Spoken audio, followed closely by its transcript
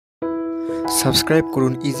Subscribe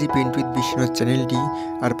করুন easy paint with Biswanath চ্যানেলটি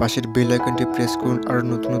আর পাশের বেল আইকনটি প্রেস করুন আরও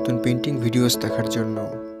নতুন নতুন পেইন্টিং ভিডিওস দেখার জন্য।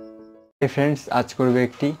 ফ্রেন্ডস, আজ করবে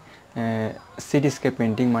একটি সিটিস্কেপ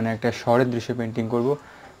পেইন্টিং, মানে একটা শহরের দৃশ্য পেইন্টিং করব।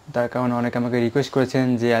 তার কারণ অনেকে আমাকে রিকোয়েস্ট করেছেন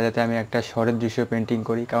যে যাতে আমি একটা শহরের দৃশ্য পেইন্টিং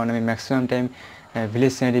করি, কারণ আমি maximum time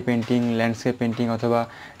village scenery painting, landscape painting অথবা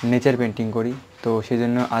নেচার পেইন্টিং করি। তো সেই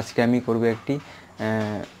জন্য আজকে আমি করব একটি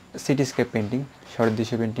সিটিস্কেপ পেইন্টিং, শহরের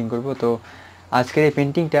দৃশ্য পেইন্টিং করব। তো আজকের এই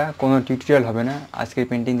পেইন্টিংটা কোনো টিউটোরিয়াল হবে না। আজকের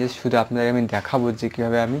পেইন্টিং জাস্ট শুধু আপনাদের আমি দেখাবো যে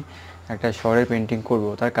কীভাবে আমি একটা শহরের পেইন্টিং করব।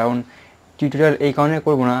 তার কারণ টিউটোরিয়াল এই কারণে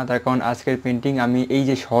করবো না, তার কারণ আজকের পেইন্টিং আমি এই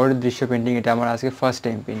যে শহরের দৃশ্য পেইন্টিং, এটা আমার আজকে ফার্স্ট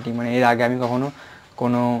টাইম পেইন্টিং, মানে এর আগে আমি কখনো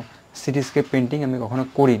কোনো সিটিস্কেপ পেইন্টিং আমি কখনো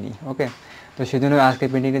করিনি। ওকে, তো সেই জন্য আজকের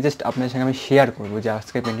পেইন্টিংটা জাস্ট আপনাদের সঙ্গে আমি শেয়ার করবো যে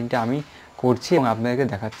আজকের পেইন্টিংটা আমি করছি এবং আপনাদেরকে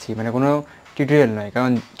দেখাচ্ছি, মানে কোনো টিউটোরিয়াল নয়।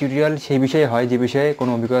 কারণ টিউটোরিয়াল সেই বিষয়ে হয় যে বিষয়ে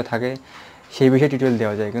কোনো অভিজ্ঞতা থাকে, সেই বিষয়ে টিউটোরিয়াল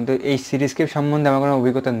দেওয়া যায়, কিন্তু এই সিটিস্কেপ সম্বন্ধে আমার কোনো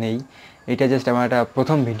অভিজ্ঞতা নেই। এটা জাস্ট আমার একটা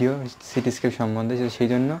প্রথম ভিডিও সিটিস্কেপ সম্বন্ধে, সেই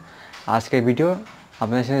জন্য আজকের ভিডিও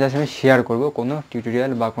আপনাদের সাথে জাস্ট আমি শেয়ার করবো, কোনো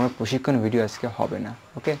টিউটোরিয়াল বা কোনো প্রশিক্ষণ ভিডিও আজকে হবে না।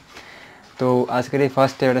 ওকে, তো আজকের এই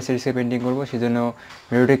ফার্স্ট টাইম একটা সিরিজকে পেইন্টিং করবো, সেই জন্য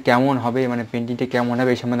ভিডিওটি কেমন হবে, মানে পেইন্টিংটি কেমন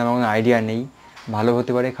হবে এই সম্বন্ধে আমার কোনো আইডিয়া নেই। ভালো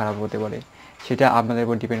হতে পারে, খারাপ হতে পারে, সেটা আপনাদের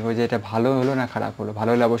উপর ডিপেন্ড করে যে এটা ভালো হলো না খারাপ হলো। ভালো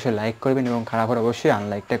হলে অবশ্যই লাইক করবেন এবং খারাপ হলে অবশ্যই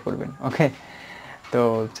আনলাইকটা করবেন। ওকে, তো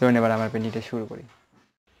চলুন এবার আমার পেইন্টিংটা শুরু করি।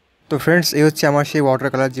 তো ফ্রেন্ডস, এই হচ্ছে আমার সেই ওয়াটার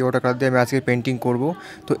কালার, যে ওয়াটার কালার দিয়ে আমি আজকে পেইন্টিং করব।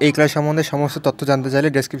 তো এই কালার সম্বন্ধে সমস্ত তথ্য জানতে চাইলে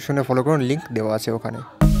ডেসক্রিপশনে ফলো করুন, লিঙ্ক দেওয়া আছে ওখানে।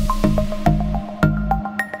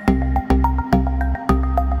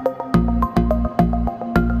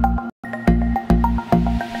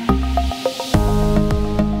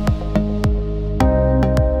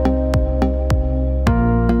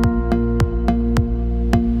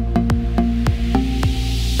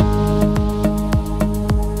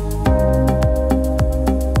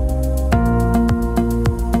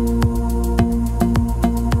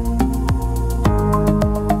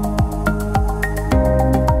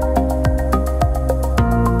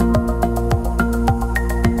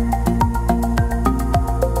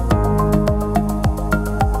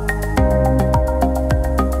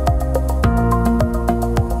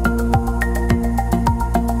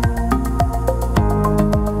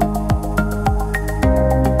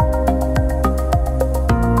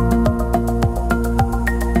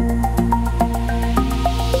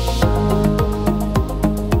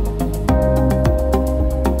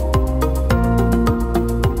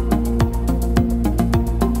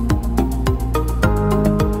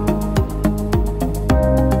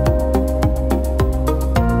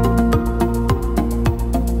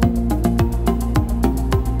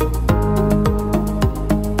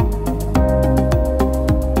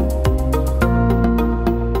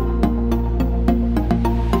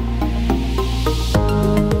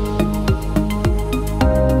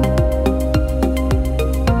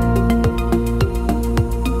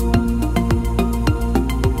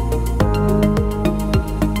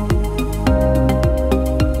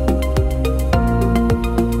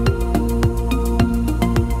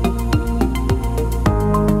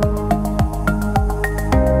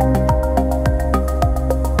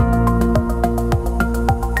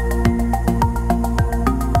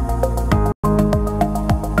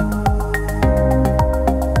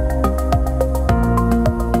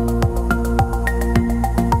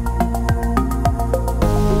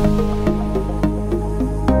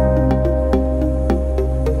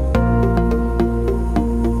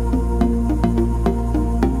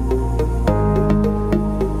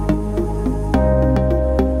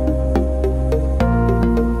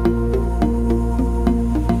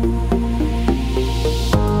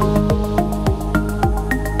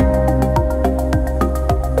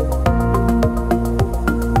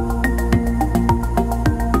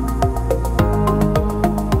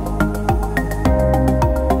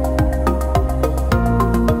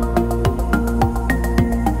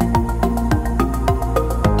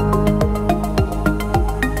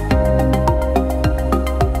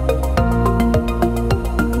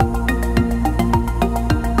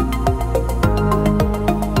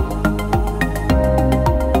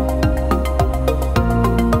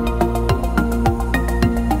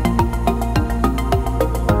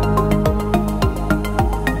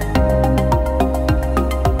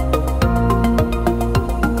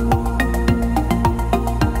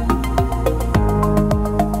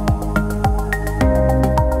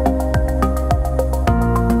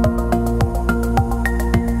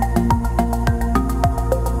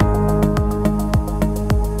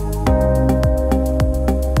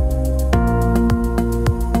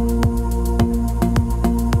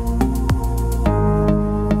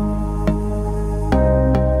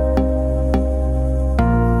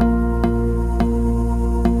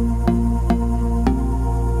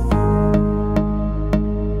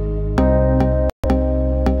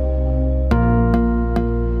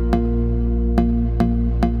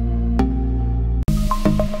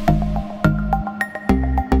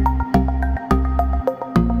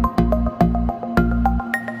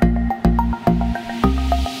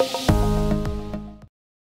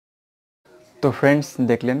 তো ফ্রেন্ডস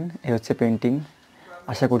দেখলেন এই হচ্ছে পেন্টিং।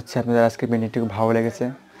 আশা করছি আপনাদের আজকে পেন্টিংটি খুব ভালো লেগেছে।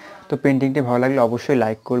 তো পেন্টিংটি ভালো লাগলে অবশ্যই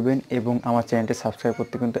লাইক করবেন এবং আমার চ্যানেলটি সাবস্ক্রাইব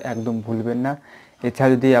করতে কিন্তু একদম ভুলবেন না। এছাড়া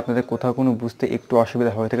যদি আপনাদের কোথাও কোনো বুঝতে একটু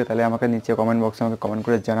অসুবিধা হয়ে থাকে তাহলে আমাকে নিচে কমেন্ট বক্সে আমাকে কমেন্ট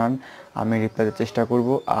করে জানান, আমি রিপ্লাই দেওয়ার চেষ্টা করব।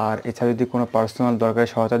 আর এছাড়া যদি কোনো পার্সোনাল দরকারি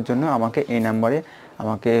সহায়তার জন্য আমাকে এই নাম্বারে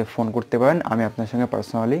আমাকে ফোন করতে পারেন, আমি আপনার সঙ্গে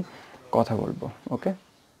পার্সোনালি কথা বলবো। ওকে,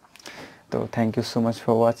 তো thank you so much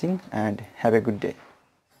for watching and have a good day.